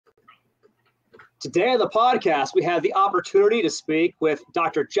Today on the podcast, we had the opportunity to speak with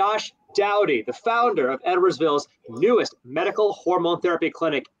Dr. Josh Dowdy, the founder of Edwardsville's newest medical hormone therapy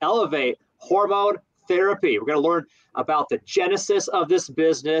clinic, Elevate Hormone Therapy. We're going to learn about the genesis of this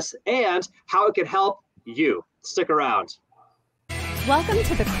business and how it can help you. Stick around. Welcome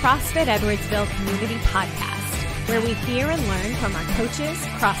to the CrossFit Edwardsville Community Podcast, where we hear and learn from our coaches,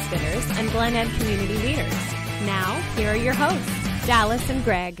 CrossFitters, and Glen Ed community leaders. Now, here are your hosts, Dallas and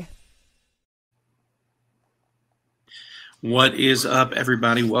Greg. What is up,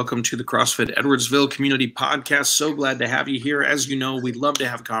 everybody? Welcome to the CrossFit Edwardsville Community Podcast. So glad to have you here. As you know, we love to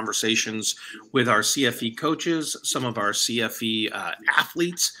have conversations with our CFE coaches, some of our CFE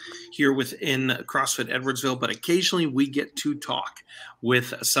athletes here within CrossFit Edwardsville, but occasionally we get to talk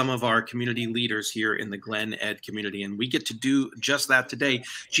with some of our community leaders here in the Glen Ed community, and we get to do just that today.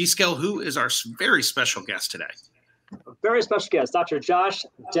 G-Scale, who is our very special guest today? A very special guest, Dr. Josh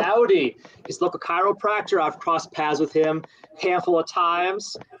Dowdy. He's a local chiropractor. I've crossed paths with him a handful of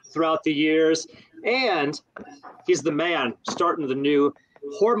times throughout the years. And he's the man starting the new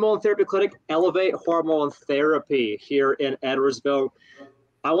hormone therapy clinic, Elevate Hormone Therapy, here in Edwardsville.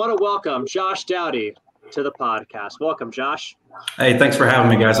 I want to welcome Josh Dowdy to the podcast. Welcome, Josh. Hey, thanks for having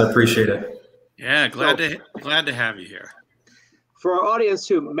me, guys. I appreciate it. Yeah, glad to have you here. For our audience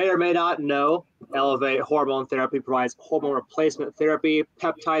who may or may not know, Elevate Hormone Therapy provides hormone replacement therapy,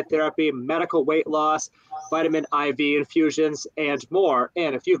 peptide therapy, medical weight loss, vitamin IV infusions, and more.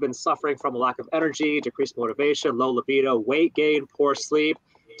 And if you've been suffering from a lack of energy, decreased motivation, low libido, weight gain, poor sleep,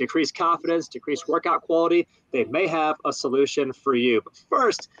 decreased confidence, decreased workout quality, they may have a solution for you. But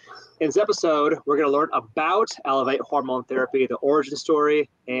first, in this episode, we're going to learn about Elevate Hormone Therapy, the origin story,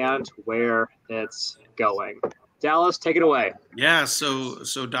 and where it's going. Dallas, take it away. Yeah, so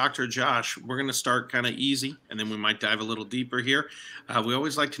Dr. Josh, we're going to start kind of easy, and then we might dive a little deeper here. We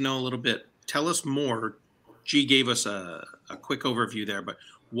always like to know a little bit. Tell us more. G gave us a quick overview there, but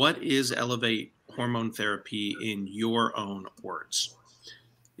what is Elevate Hormone Therapy in your own words?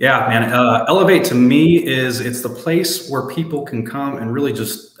 Yeah, man. Elevate to me it's the place where people can come and really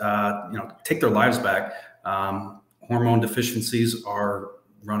just take their lives back. Hormone deficiencies are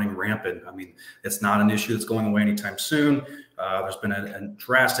running rampant. I mean, it's not an issue that's going away anytime soon. There's been a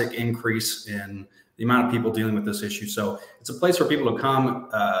drastic increase in the amount of people dealing with this issue. So it's a place for people to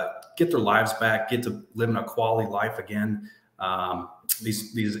come, get their lives back, get to live in a quality life again.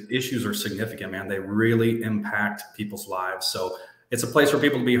 These issues are significant, man. They really impact people's lives. So it's a place for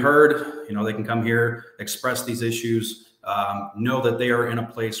people to be heard. You know, they can come here, express these issues, know that they are in a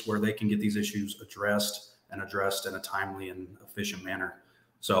place where they can get these issues addressed in a timely and efficient manner.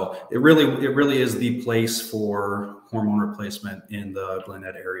 So it really is the place for hormone replacement in the Glen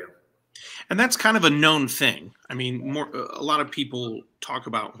Ed area. And that's kind of a known thing. I mean, a lot of people talk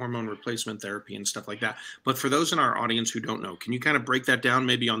about hormone replacement therapy and stuff like that. But for those in our audience who don't know, can you kind of break that down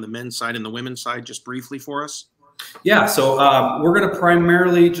maybe on the men's side and the women's side just briefly for us? Yeah, so we're going to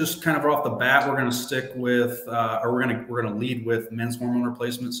primarily just kind of off the bat, we're going to stick with, we're going to lead with men's hormone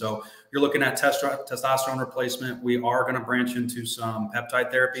replacement. So you're looking at testosterone replacement. We are going to branch into some peptide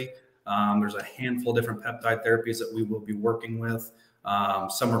therapy. There's a handful of different peptide therapies that we will be working with.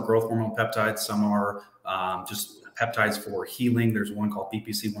 Some are growth hormone peptides. Some are just peptides for healing. There's one called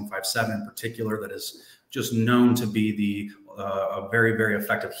BPC 157 in particular that is just known to be a very, very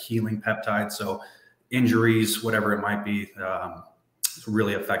effective healing peptide. So injuries, whatever it might be, it's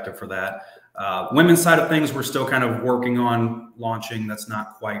really effective for that. Women's side of things, we're still kind of working on launching. That's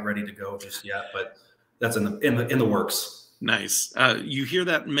not quite ready to go just yet, but that's in the works. Nice. You hear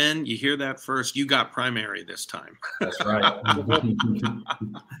that, men? You hear that first. You got primary this time. That's right.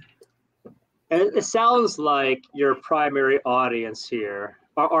 And it sounds like your primary audience here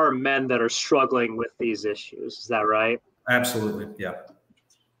are men that are struggling with these issues. Is that right? Absolutely. Yeah.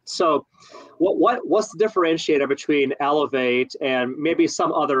 So what's the differentiator between Elevate and maybe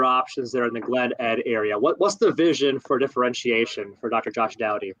some other options there in the Glen Ed area? What's the vision for differentiation for Dr. Josh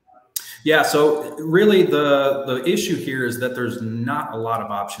Dowdy? Yeah, so really the issue here is that there's not a lot of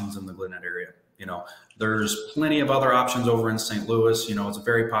options in the Glen Ed area. You know, there's plenty of other options over in St. Louis. You know, it's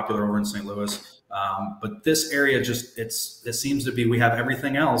very popular over in St. Louis. But this area just, it seems to be, we have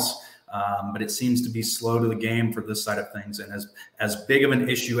everything else. But it seems to be slow to the game for this side of things. And as big of an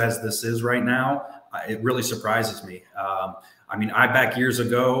issue as this is right now, it really surprises me. I mean, back years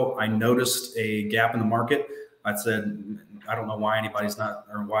ago, I noticed a gap in the market. I said, I don't know why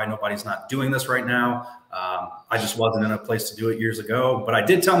nobody's not doing this right now. I just wasn't in a place to do it years ago. But I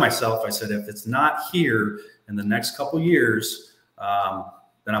did tell myself, I said, if it's not here in the next couple of years,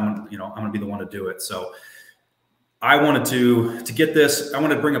 then I'm gonna be the one to do it. So I wanted to get this. I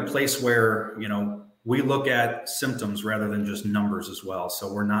wanted to bring a place where, you know, we look at symptoms rather than just numbers as well.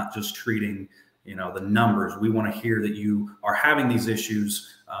 So we're not just treating, you know, the numbers. We want to hear that you are having these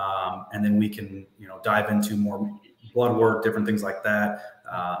issues, and then we can, you know, dive into more blood work, different things like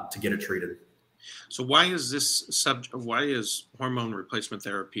that, to get it treated. So why is hormone replacement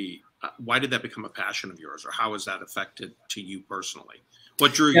therapy, why did that become a passion of yours, or how has that affected to you personally?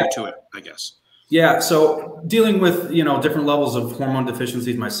 What drew you to it, I guess? Yeah. So dealing with, you know, different levels of hormone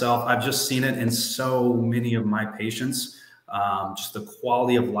deficiencies myself, I've just seen it in so many of my patients, just the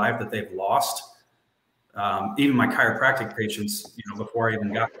quality of life that they've lost. Even my chiropractic patients, you know, before I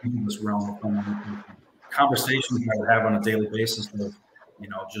even got into this realm of hormone, conversations I would have on a daily basis of, you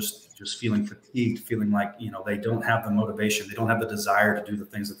know, just feeling fatigued, feeling like, you know, they don't have the motivation, they don't have the desire to do the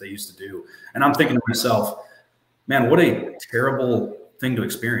things that they used to do. And I'm thinking to myself, man, what a terrible thing to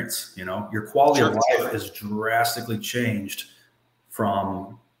experience. You know, your quality of life is drastically changed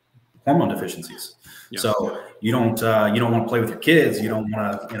from hormone deficiencies. Yeah. So you don't want to play with your kids. You don't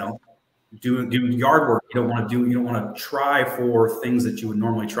want to, you know, do yard work. You don't want to try for things that you would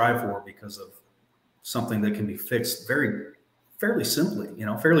normally try for because of something that can be fixed fairly simply, you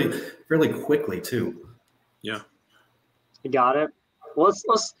know, fairly quickly too. Yeah. You got it. Well,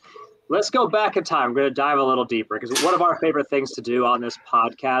 let's go back in time. We're going to dive a little deeper because one of our favorite things to do on this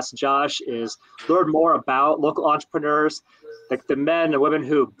podcast, Josh, is learn more about local entrepreneurs, like the men and women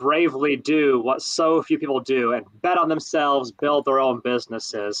who bravely do what so few people do and bet on themselves, build their own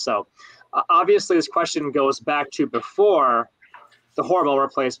businesses. So obviously this question goes back to before the hormone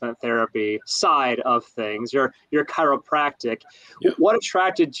replacement therapy side of things, your chiropractic. Yep. What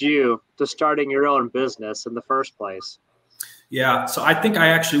attracted you to starting your own business in the first place? Yeah, so I think I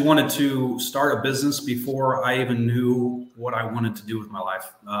actually wanted to start a business before I even knew what I wanted to do with my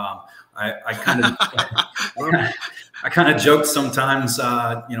life. I kind of joked sometimes,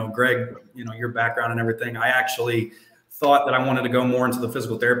 you know, Greg, you know, your background and everything. I actually thought that I wanted to go more into the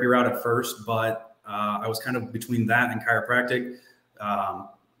physical therapy route at first, but I was kind of between that and chiropractic.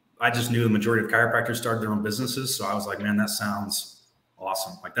 I just knew the majority of chiropractors started their own businesses, so I was like, man, that sounds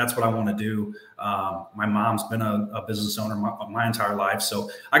awesome. Like, that's what I want to do. My mom's been a business owner my entire life. So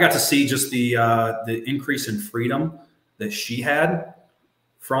I got to see just the increase in freedom that she had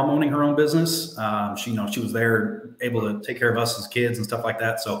from owning her own business. She was there able to take care of us as kids and stuff like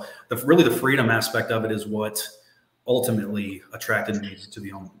that. So really the freedom aspect of it is what ultimately attracted me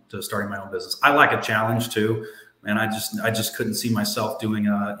to starting my own business. I like a challenge too. And I just couldn't see myself doing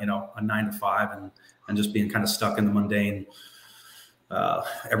a 9-to-5 and just being kind of stuck in the mundane,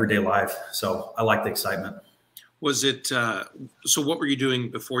 everyday life. So I like the excitement. Was it, so what were you doing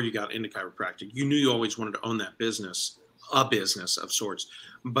before you got into chiropractic? You knew you always wanted to own that business, a business of sorts,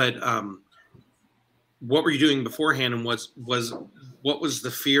 but what were you doing beforehand? And what was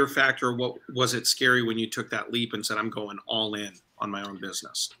the fear factor? What was it scary when you took that leap and said, I'm going all in on my own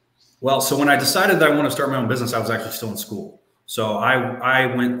business? Well, so when I decided that I want to start my own business, I was actually still in school. So I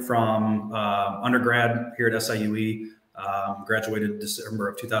went from undergrad here at SIUE, graduated December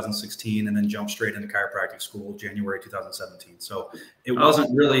of 2016, and then jumped straight into chiropractic school January 2017. So it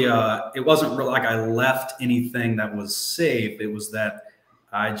wasn't really like I left anything that was safe. It was that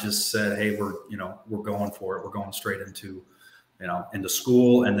I just said, hey, we're going for it. We're going straight into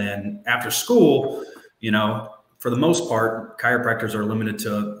school. And then after school, for the most part, chiropractors are limited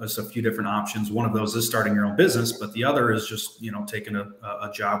to a few different options. One of those is starting your own business, but the other is just, taking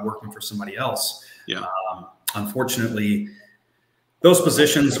a job working for somebody else. Yeah. Unfortunately, those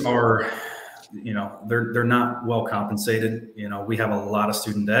positions are, they're not well compensated. We have a lot of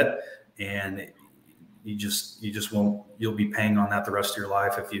student debt, and you'll be paying on that the rest of your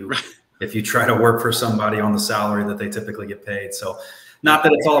life if you try to work for somebody on the salary that they typically get paid. So not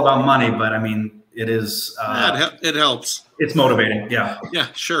that it's all about money, but I mean, it is. It helps. It's motivating. Yeah. Yeah,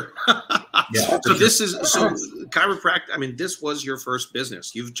 sure. Yeah. So chiropractic, I mean, this was your first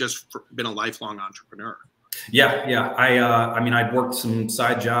business. You've just been a lifelong entrepreneur. Yeah. Yeah. I'd worked some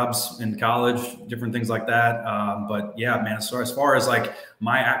side jobs in college, different things like that. But yeah, man, so as far as like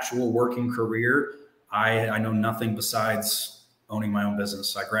my actual working career, I know nothing besides owning my own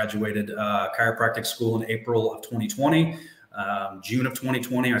business. I graduated chiropractic school in April of 2020. June of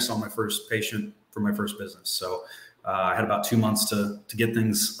 2020, I saw my first patient for my first business. So I had about 2 months to get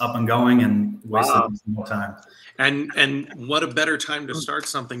things up and going, and wasted some more time. And what a better time to start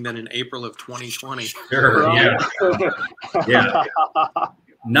something than in April of 2020. Sure. Yeah. Yeah.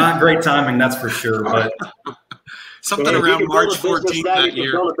 Not great timing, that's for sure. But something around March 14th that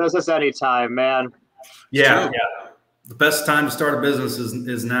year. Build a business anytime, man. Yeah. Yeah. The best time to start a business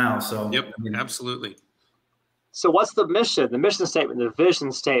is now. So yep, absolutely. So what's the mission statement, the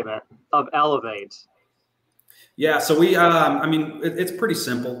vision statement of Elevate? Yeah, so we, I mean, it's pretty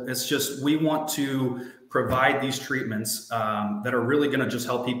simple. It's just we want to provide these treatments that are really going to just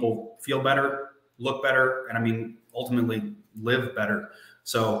help people feel better, look better, and I mean, ultimately live better.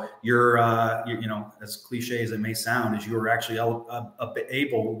 So you're, you know, as cliche as it may sound, is you are actually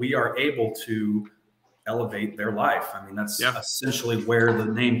we are able to elevate their life. I mean, that's essentially where the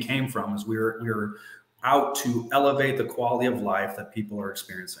name came from, is we're out to elevate the quality of life that people are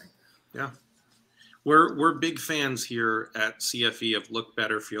experiencing. Yeah. We're big fans here at CFE of look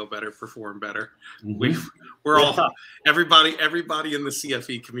better, feel better, perform better. Mm-hmm. We're all everybody in the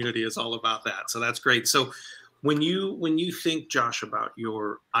CFE community is all about that. So that's great. So when you think, Josh, about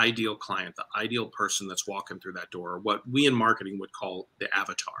your ideal client, the ideal person that's walking through that door, what we in marketing would call the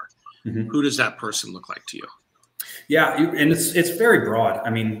avatar, who does that person look like to you? Yeah, and it's very broad.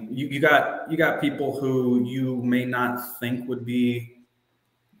 I mean, you got people who you may not think would be,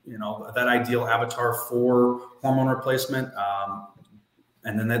 you know, that ideal avatar for hormone replacement.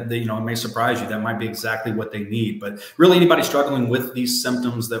 And then that, you know, it may surprise you. That might be exactly what they need. But really, anybody struggling with these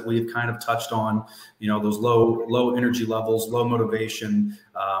symptoms that we've kind of touched on, you know, those low energy levels, low motivation,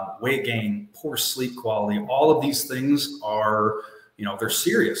 weight gain, poor sleep quality, all of these things are, you know, they're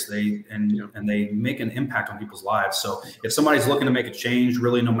serious. They make an impact on people's lives. So if somebody's looking to make a change,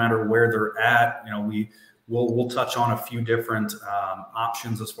 really, no matter where they're at, you know, we'll touch on a few different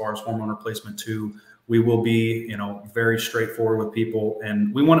options as far as hormone replacement too. We will be, you know, very straightforward with people,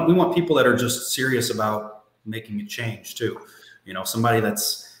 and we want people that are just serious about making a change too. You know, somebody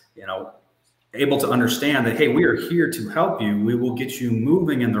that's, you know, able to understand that, hey, we are here to help you. We will get you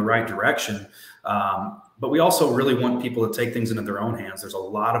moving in the right direction. But we also really want people to take things into their own hands. There's a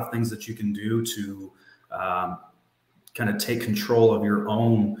lot of things that you can do to kind of take control of your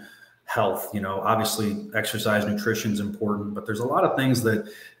own health. You know, obviously exercise, nutrition is important, but there's a lot of things that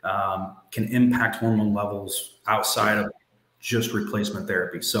can impact hormone levels outside of just replacement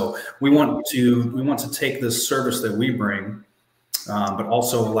therapy. So we want to take this service that we bring, but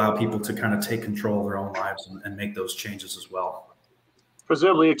also allow people to kind of take control of their own lives and make those changes as well.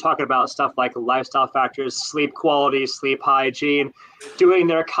 Presumably you're talking about stuff like lifestyle factors, sleep quality, sleep hygiene, doing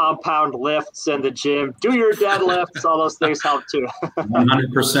their compound lifts in the gym, do your deadlifts, all those things help too.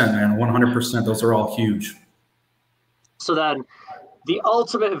 100%, man, 100%. Those are all huge. So then the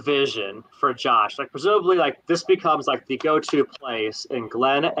ultimate vision for Josh, like presumably like this becomes like the go-to place in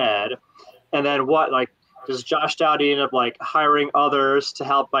Glen Ed. And then what, like, does Josh Dowdy end up like hiring others to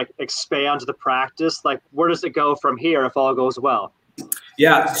help like expand the practice? Like, where does it go from here if all goes well?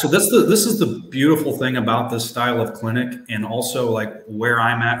 Yeah, so this is the beautiful thing about this style of clinic, and also like where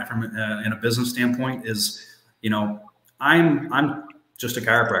I'm at from in a business standpoint is, you know, I'm just a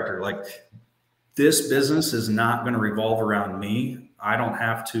chiropractor. Like, this business is not going to revolve around me. I don't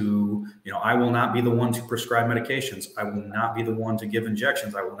have to, you know, I will not be the one to prescribe medications. I will not be the one to give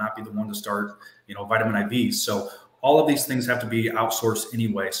injections. I will not be the one to start, you know, vitamin IVs. So all of these things have to be outsourced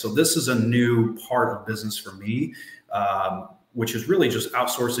anyway. So this is a new part of business for me, which is really just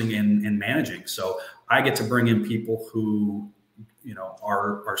outsourcing and managing. So I get to bring in people who, you know,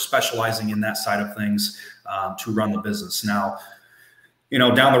 are specializing in that side of things to run the business. Now, you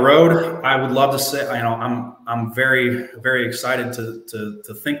know, down the road, I would love to say, you know, I'm very, very excited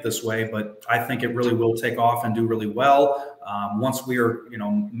to think this way, but I think it really will take off and do really well. Once we are, you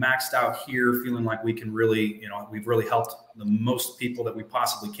know, maxed out here, feeling like we can really, you know, we've really helped the most people that we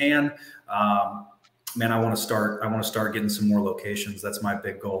possibly can. Man, I want to start getting some more locations. That's my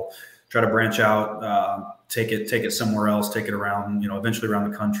big goal. Try to branch out, take it somewhere else, take it around, you know, eventually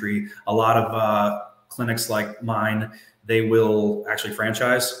around the country. A lot of clinics like mine, they will actually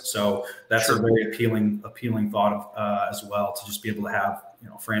franchise. So that's a very appealing thought of, as well, to just be able to have, you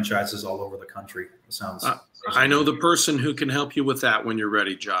know, franchises all over the country. It sounds. I know the person who can help you with that when you're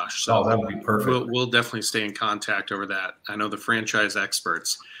ready, Josh. So that would be perfect. We'll definitely stay in contact over that. I know the franchise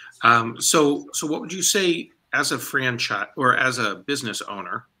experts. So what would you say as a franchise or as a business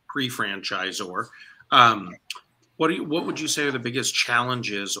owner, pre-franchisor, what would you say are the biggest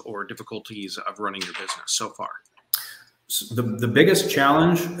challenges or difficulties of running your business so far? So the biggest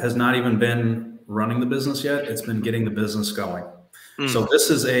challenge has not even been running the business yet. It's been getting the business going. So this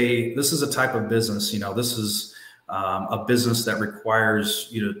is a type of business, you know, this is a business that requires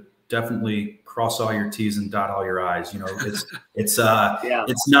you to definitely cross all your T's and dot all your I's. You know, it's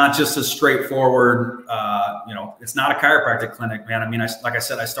not just a straightforward, you know, it's not a chiropractic clinic, man. I mean, like I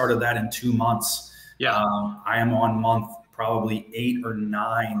said, I started that in 2 months. Yeah. I am on month probably 8 or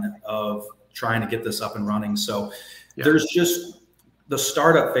 9 of trying to get this up and running. So there's the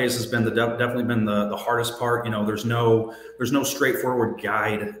startup phase has been definitely been the hardest part. You know, there's no straightforward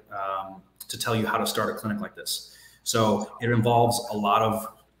guide to tell you how to start a clinic like this. So it involves a lot of,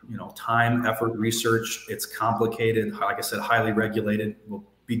 you know, time, effort, research. It's complicated. Like I said, highly regulated. We'll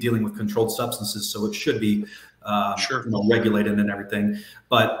be dealing with controlled substances, so it should be sure, you know, regulated and everything.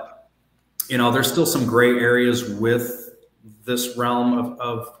 But you know, there's still some gray areas with this realm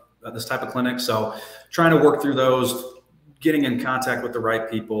of this type of clinic. So trying to work through those, getting in contact with the right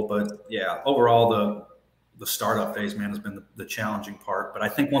people. But yeah, overall, the startup phase, man, has been the challenging part. But I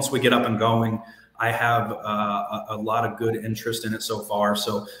think once we get up and going, I have a lot of good interest in it so far.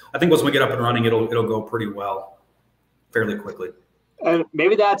 So I think once we get up and running, it'll go pretty well, fairly quickly. And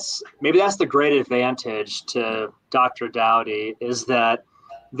maybe that's the great advantage to Dr. Dowdy, is that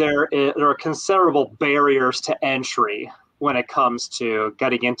there are considerable barriers to entry when it comes to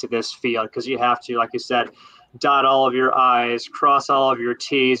getting into this field, because you have to, like you said, dot all of your I's, cross all of your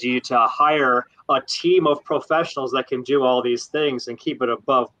T's. You need to hire a team of professionals that can do all these things and keep it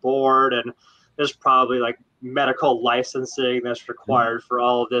above board. And there's probably like medical licensing that's required for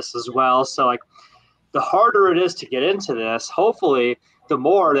all of this as well. So like, the harder it is to get into this, hopefully the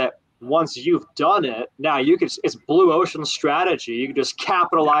more that once you've done it, now you can, it's blue ocean strategy. You can just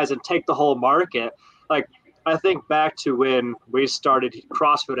capitalize and take the whole market. Like, I think back to when we started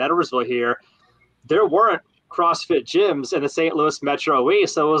CrossFit Edwardsville here, there weren't CrossFit gyms in the St. Louis Metro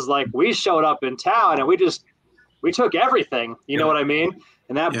East. So it was like, we showed up in town and we took everything, you know what I mean?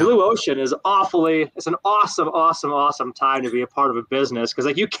 And that blue ocean is it's an awesome time to be a part of a business. Cause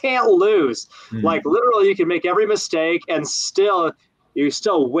like, you can't lose. Like literally you can make every mistake and you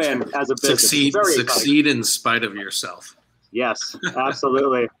still win as a business. Succeed in spite of yourself. Yes,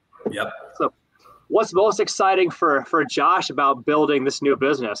 absolutely. Yep. So what's most exciting for Josh about building this new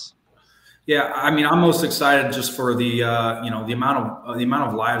business? Yeah, I mean, I'm most excited just for the you know, the amount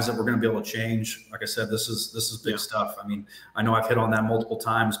of lives that we're going to be able to change. Like I said, this is big stuff. I mean, I know I've hit on that multiple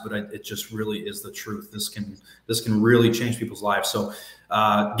times, but it just really is the truth. This can really change people's lives. So,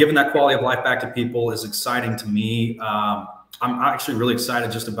 giving that quality of life back to people is exciting to me. I'm actually really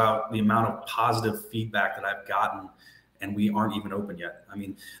excited just about the amount of positive feedback that I've gotten, and we aren't even open yet. I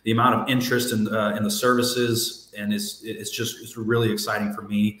mean, the amount of interest in the services, and it's really exciting for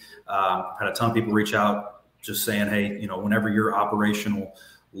me. I've had a ton of people reach out just saying, hey, you know, whenever you're operational,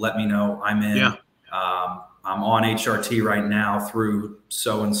 let me know. I'm in. Yeah. I'm on HRT right now through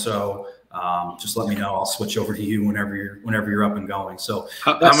so-and-so. Just let me know. I'll switch over to you whenever you're up and going. So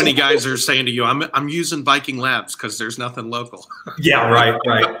how many guys are saying to you, I'm using Viking Labs because there's nothing local? Yeah, right.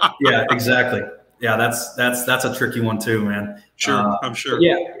 Yeah, exactly. Yeah, that's a tricky one too, man. Sure, I'm sure.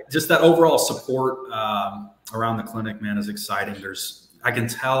 Yeah, just that overall support around the clinic, man, is exciting. I can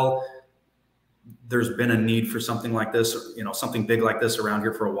tell there's been a need for something like this, you know, something big like this around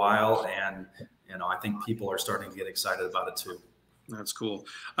here for a while, and you know, I think people are starting to get excited about it too. That's cool.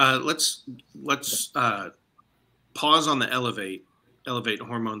 Let's pause on the elevate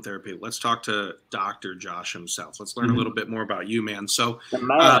hormone therapy. Let's talk to Dr. Josh himself. Let's learn a little bit more about you, man. So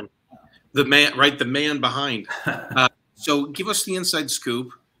the man behind. So give us the inside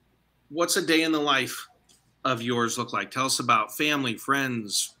scoop. What's a day in the life of yours look like? Tell us about family,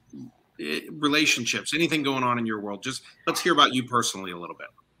 friends, relationships, anything going on in your world. Just let's hear about you personally a little bit.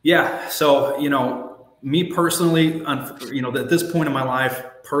 Yeah. So, you know, me personally, you know, at this point in my life,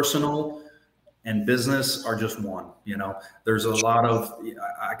 personal and business are just one. You know, there's a lot of,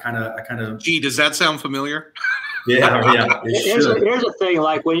 I kind of. Gee, does that sound familiar? Yeah. Here's the thing,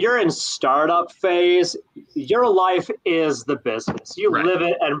 like when you're in startup phase, your life is the business. You live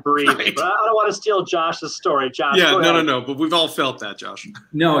it and breathe it. But I don't want to steal Josh's story. Josh, yeah, no. But we've all felt that, Josh.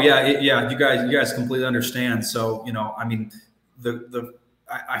 No, yeah. You guys completely understand. So, you know, I mean,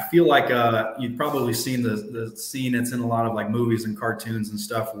 I feel like you've probably seen the scene. It's in a lot of like movies and cartoons and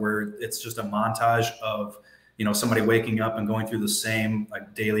stuff where it's just a montage of, you know, somebody waking up and going through the same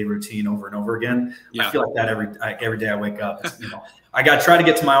like daily routine over and over again. Yeah. I feel like that every day I wake up. You know, I try to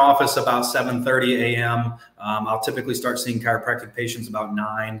get to my office about 7:30 a.m. I'll typically start seeing chiropractic patients about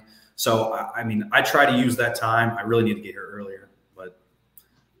 9. So I mean, I try to use that time. I really need to get here earlier, but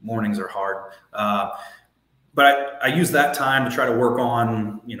mornings are hard. But I use that time to try to work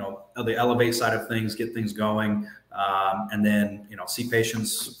on, you know, the elevate side of things, get things going, and then, you know, see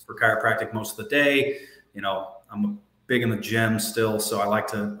patients for chiropractic most of the day. You know, I'm big in the gym still, so I like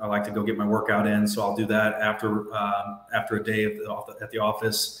to go get my workout in. So I'll do that after a day at the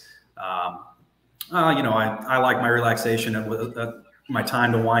office. You know, I like my relaxation at my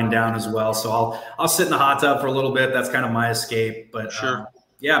time to wind down as well. So I'll sit in the hot tub for a little bit. That's kind of my escape. But sure.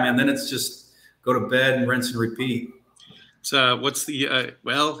 Yeah, man. Then it's just go to bed and rinse and repeat. So what's the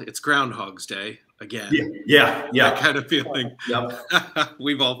well, it's Groundhog's Day again. Yeah. That kind of feeling. Yep.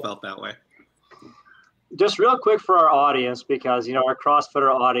 We've all felt that way. Just real quick for our audience, because our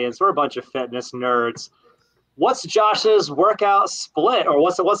CrossFitter audience, we're a bunch of fitness nerds. What's Josh's workout split, or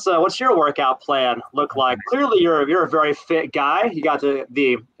what's your workout plan look like? Clearly, you're a very fit guy. You got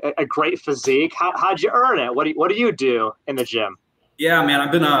a great physique. How'd you earn it? What do you do in the gym? Yeah, man,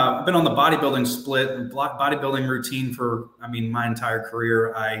 I've been on the bodybuilding split, bodybuilding routine for my entire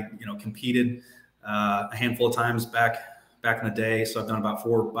career. I competed a handful of times back in the day, so I've done about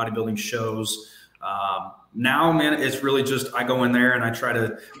 4 bodybuilding shows. Now, man, it's really just I go in there and I try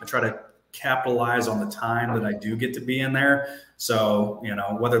to capitalize on the time that I do get to be in there. So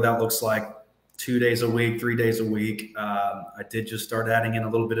whether that looks like 2 days a week, 3 days a week. I did just start adding in a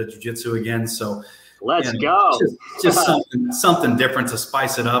little bit of jiu-jitsu again, so. Let's go. Just something different to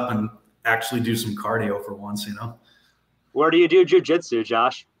spice it up and actually do some cardio for once, Where do you do jiu-jitsu,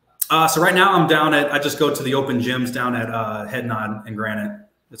 Josh? So right now I just go to the open gyms down at Head Nod and Granite.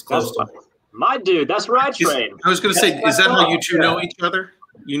 It's close to my dude. That's where I train. I was going to say, is that how you two know each other?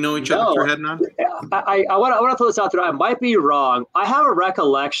 You know each other through Head Nod? I want to throw this out there. I might be wrong. I have a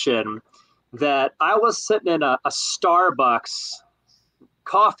recollection that I was sitting in a Starbucks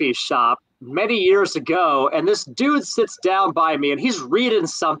coffee shop many years ago, and this dude sits down by me and he's reading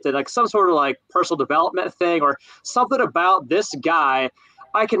something, like some sort of like personal development thing or something about this guy.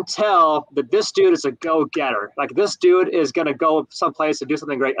 I can tell that this dude is a go-getter. Like, this dude is going to go someplace and do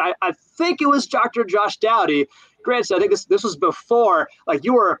something great. I think it was Dr. Josh Dowdy. Granted, I think this was before, like,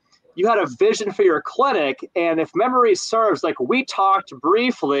 you had a vision for your clinic, and if memory serves, like, we talked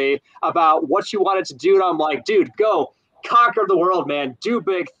briefly about what you wanted to do, and I'm like, dude, go conquer the world, man. Do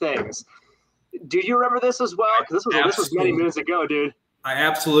big things. Do you remember this as well? Because this was many moons ago, dude. I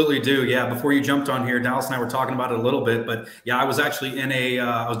absolutely do. Yeah. Before you jumped on here, Dallas and I were talking about it a little bit, but yeah, I was actually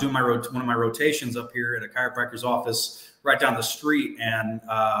I was doing one of my rotations up here at a chiropractor's office right down the street. And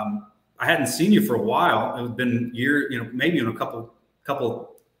I hadn't seen you for a while. It had been maybe in a couple,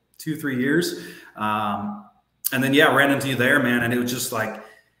 2-3 years. And then, yeah, ran into you there, man. And it was just like,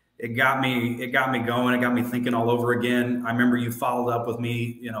 it got me going. It got me thinking all over again. I remember you followed up with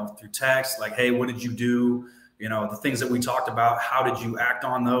me, through text, like, hey, what did you do? The things that we talked about, how did you act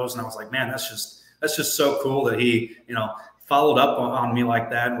on those? And I was like, man, that's just so cool that he, followed up on me like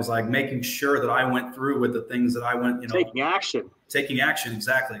that and was like making sure that I went through with the things that I went, taking action.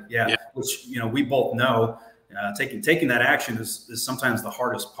 Exactly. Yeah. Which, we both know, taking that action is sometimes the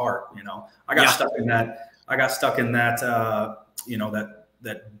hardest part. I got stuck in that,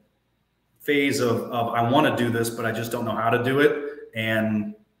 that phase of I want to do this, but I just don't know how to do it.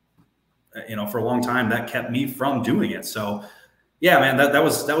 And, for a long time that kept me from doing it. So yeah, man, that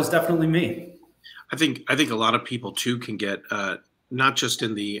was definitely me. I think a lot of people too can get, not just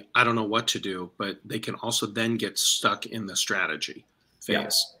in the, I don't know what to do, but they can also then get stuck in the strategy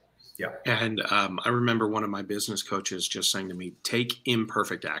phase. Yeah. And I remember one of my business coaches just saying to me, take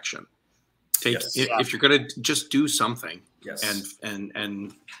imperfect action. If you're going to just do something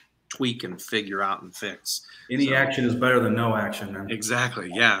and tweak and figure out and fix. Any action is better than no action, man.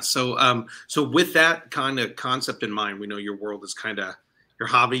 Exactly. Yeah. So, so with that kind of concept in mind, we know your world is kind of your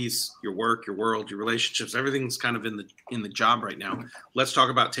hobbies, your work, your world, your relationships, everything's kind of in the job right now. Let's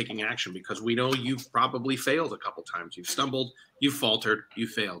talk about taking action, because we know you've probably failed a couple times. You've stumbled, you've faltered, you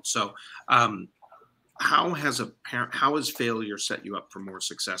failed. So, how has failure set you up for more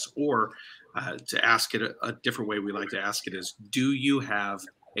success? Or to ask it a different way, we like to ask it is, do you have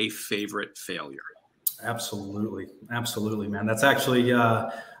a favorite failure? Absolutely, man. That's actually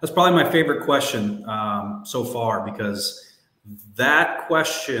that's probably my favorite question so far, because that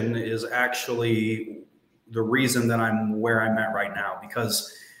question is actually the reason that I'm where I'm at right now.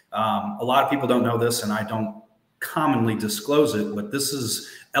 Because a lot of people don't know this, and I don't commonly disclose it, but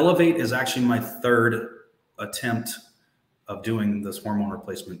Elevate is actually my 3rd attempt of doing this hormone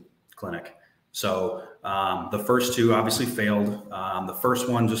replacement clinic. So the first 2 obviously failed. The first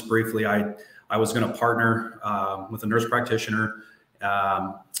one, just briefly, I was going to partner with a nurse practitioner.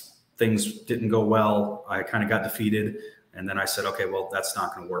 Things didn't go well. I kind of got defeated. And then I said, okay, well, that's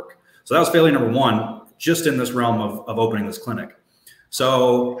not going to work. So that was failure number 1, just in this realm of opening this clinic.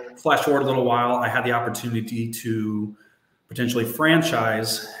 So flash forward a little while, I had the opportunity to potentially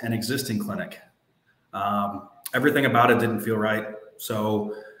franchise an existing clinic. Everything about it didn't feel right.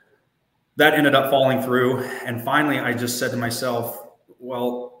 So that ended up falling through. And finally, I just said to myself,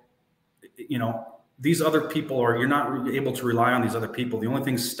 well, these other people you're not able to rely on these other people. The only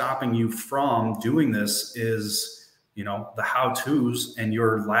thing stopping you from doing this is, the how-tos and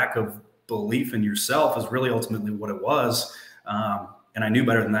your lack of belief in yourself is really ultimately what it was. And I knew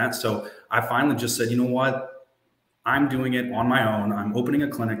better than that. So I finally just said, you know what? I'm doing it on my own. I'm opening a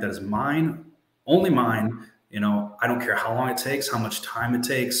clinic that is mine, only mine. You know, I don't care how long it takes, how much time it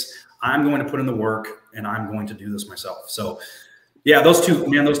takes. I'm going to put in the work and I'm going to do this myself. So yeah, those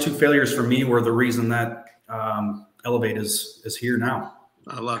two failures for me were the reason that Elevate is here now.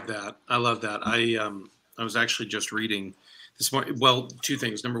 I love that. I love that. I was actually just reading this morning. Well, two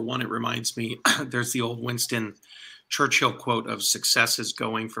things. Number one, it reminds me, there's the old Winston Churchill quote of success is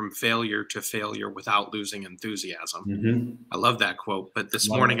going from failure to failure without losing enthusiasm. Mm-hmm. I love that quote. But this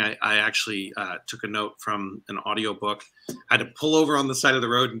morning, I actually took a note from an audiobook. I had to pull over on the side of the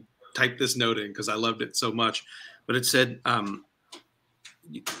road and type this note in because I loved it so much. But it said,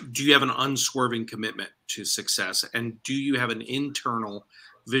 do you have an unswerving commitment to success? And do you have an internal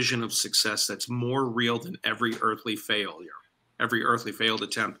vision of success that's more real than every earthly failure, every earthly failed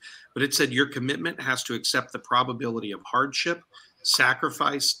attempt? But it said your commitment has to accept the probability of hardship,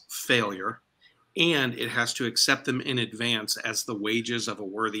 sacrifice, failure, and it has to accept them in advance as the wages of a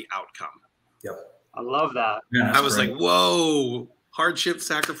worthy outcome. Yep. I love that. Yeah, I was like, whoa, hardship,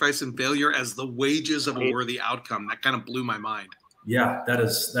 sacrifice, and failure as the wages of a worthy outcome. That kind of blew my mind. Yeah, that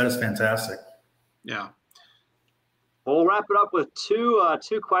is fantastic. Yeah. We'll wrap it up with two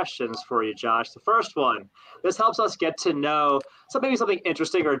questions for you, Josh. The first one, this helps us get to know maybe something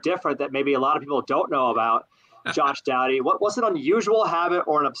interesting or different that maybe a lot of people don't know about Josh Dowdy. What's an unusual habit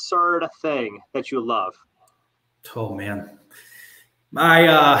or an absurd thing that you love? Oh man,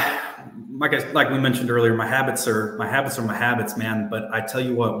 like we mentioned earlier, my habits are my habits, man. But I tell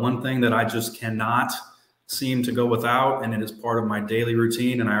you what, one thing that I just cannot seem to go without, and it is part of my daily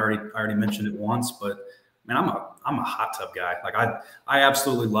routine. And I already mentioned it once, but man, I'm a hot tub guy. Like I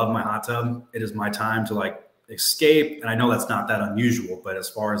absolutely love my hot tub. It is my time to like escape. And I know that's not that unusual, but as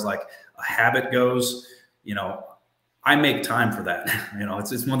far as like a habit goes, you know, I make time for that. You know,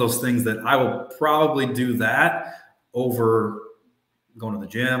 it's one of those things that I will probably do that over going to the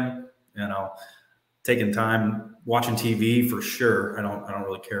gym, you know, taking time, watching TV for sure. I don't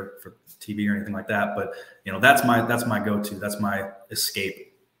really care for TV or anything like that, but you know, that's my go-to. That's my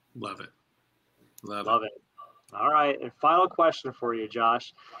escape. Love it. Love it. All right. And final question for you,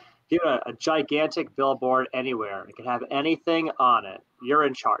 Josh. If you have a gigantic billboard anywhere, it can have anything on it. You're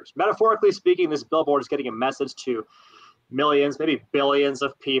in charge. Metaphorically speaking, this billboard is getting a message to millions, maybe billions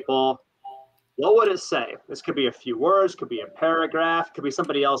of people. What would it say? This could be a few words, could be a paragraph, could be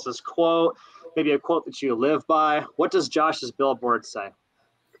somebody else's quote, maybe a quote that you live by. What does Josh's billboard say?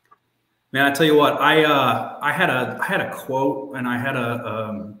 Man, I tell you what, I had a quote, and I had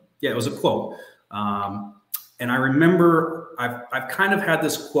it was a quote. And I remember I've kind of had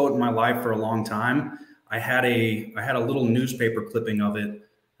this quote in my life for a long time. I had a little newspaper clipping of it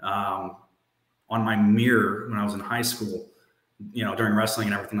on my mirror when I was in high school, you know, during wrestling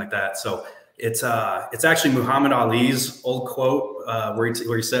and everything like that. So it's actually Muhammad Ali's old quote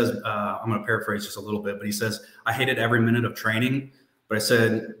where he says, I'm going to paraphrase just a little bit, but he says, "I hated every minute of training, but I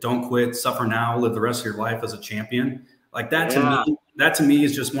said, don't quit, suffer now, live the rest of your life as a champion." Like that to me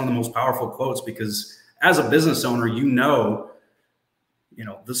is just one of the most powerful quotes, because as a business owner, you know,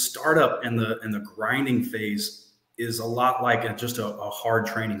 the startup and the grinding phase is a lot like just a hard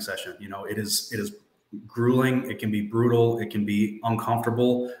training session. You know, it is grueling. It can be brutal. It can be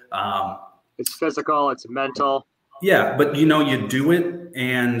uncomfortable. It's physical. It's mental. Yeah, but you know, you do it,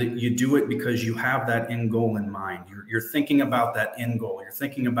 and you do it because you have that end goal in mind. You're thinking about that end goal. You're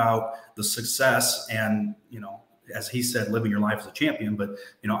thinking about the success, and you know, as he said, living your life as a champion. But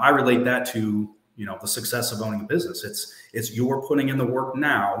you know, I relate that to, you know, the success of owning a business. It's you're putting in the work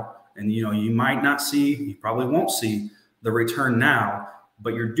now, and you know, you probably won't see the return now,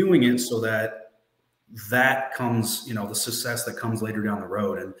 but you're doing it so that comes, you know, the success that comes later down the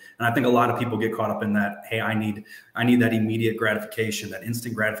road. And I think a lot of people get caught up in that. Hey, I need that immediate gratification, that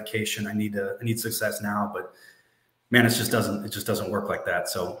instant gratification. I need success now, but man, it just doesn't work like that.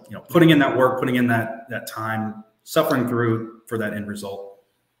 So, you know, putting in that work, putting in that time, suffering through for that end result.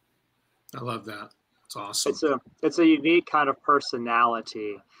 I love that. It's awesome. It's a unique kind of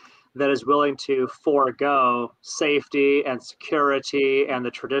personality that is willing to forego safety and security and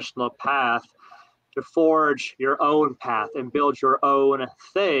the traditional path to forge your own path and build your own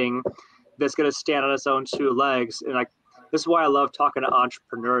thing that's going to stand on its own two legs. And this is why I love talking to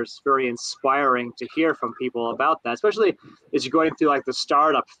entrepreneurs. It's very inspiring to hear from people about that, especially as you're going through like the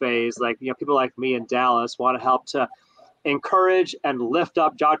startup phase. Like, you know, people like me in Dallas want to help to encourage and lift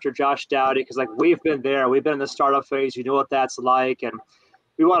up Dr. Josh Dowdy, because like we've been there. We've been in the startup phase. You know what that's like. And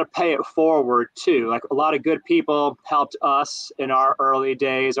we want to pay it forward too. Like a lot of good people helped us in our early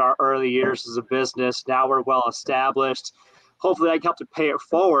days, our early years as a business. Now we're well established. Hopefully I can help to pay it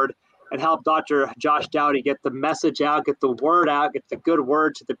forward and help Dr. Josh Dowdy get the message out, get the word out, get the good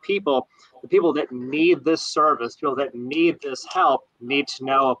word to the people that need this service, people that need this help need to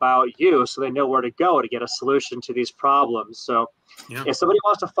know about you so they know where to go to get a solution to these problems. So if somebody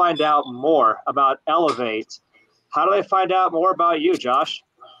wants to find out more about Elevate, how do they find out more about you, Josh?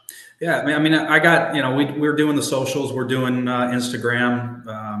 Yeah, I mean, I got, we're doing the socials, we're doing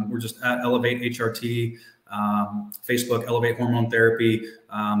Instagram, we're just at Elevate HRT, Facebook, Elevate Hormone Therapy.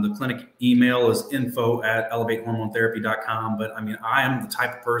 The clinic email is info@elevatehormonetherapy.com. But I mean, I am the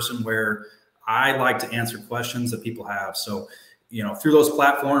type of person where I like to answer questions that people have. So, through those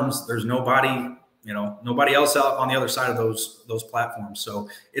platforms, there's nobody else out on the other side of those platforms. So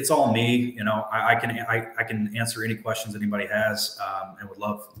it's all me. I can answer any questions anybody has, and would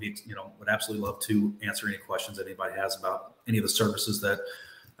absolutely love to answer any questions that anybody has about any of the services that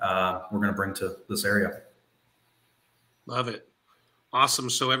we're going to bring to this area. Love it. Awesome.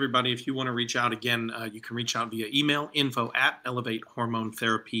 So everybody, if you want to reach out again, you can reach out via email,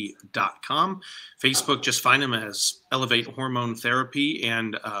 info@elevatehormonetherapy.com. Facebook, just find them as Elevate Hormone Therapy.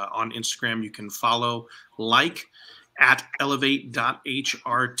 And on Instagram, you can follow, at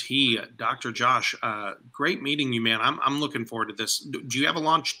elevate.hrt. Dr. Josh, great meeting you, man. I'm looking forward to this. Do you have a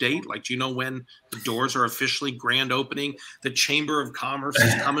launch date? Like, do you know when the doors are officially grand opening? The Chamber of Commerce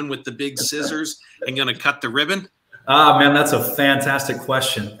is coming with the big scissors and going to cut the ribbon? Man, that's a fantastic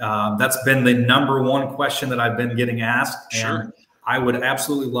question. That's been the #1 question that I've been getting asked. Sure. And I would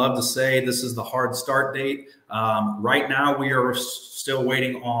absolutely love to say this is the hard start date. Right now, we are still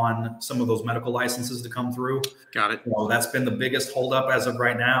waiting on some of those medical licenses to come through. Got it. That's been the biggest holdup as of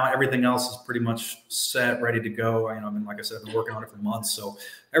right now. Everything else is pretty much set, ready to go. Like I said, I've been working on it for months. So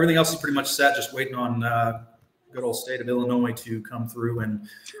everything else is pretty much set, just waiting on good old state of Illinois to come through and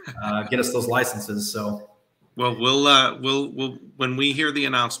get us those licenses. So. Well, we'll when we hear the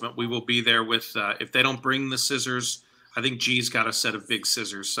announcement, we will be there with. If they don't bring the scissors, I think G's got a set of big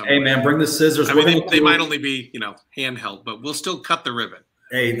scissors somewhere. Hey, man, bring the scissors. I mean, they might only be handheld, but we'll still cut the ribbon.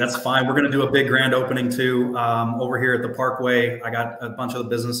 Hey, that's fine. We're going to do a big grand opening too over here at the Parkway. I got a bunch of the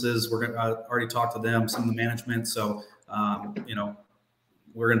businesses. We're going to already talk to them, some of the management. So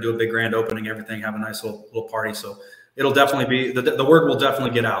we're going to do a big grand opening. Everything, have a nice little party. So it'll definitely be the word will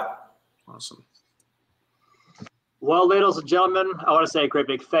definitely get out. Awesome. Well, ladies and gentlemen, I want to say a great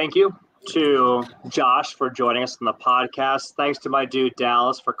big thank you to Josh for joining us on the podcast. Thanks to my dude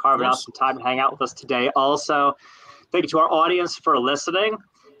Dallas for carving out some time to hang out with us today. Also, thank you to our audience for listening,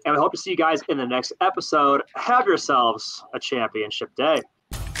 and we hope to see you guys in the next episode. Have yourselves a championship day.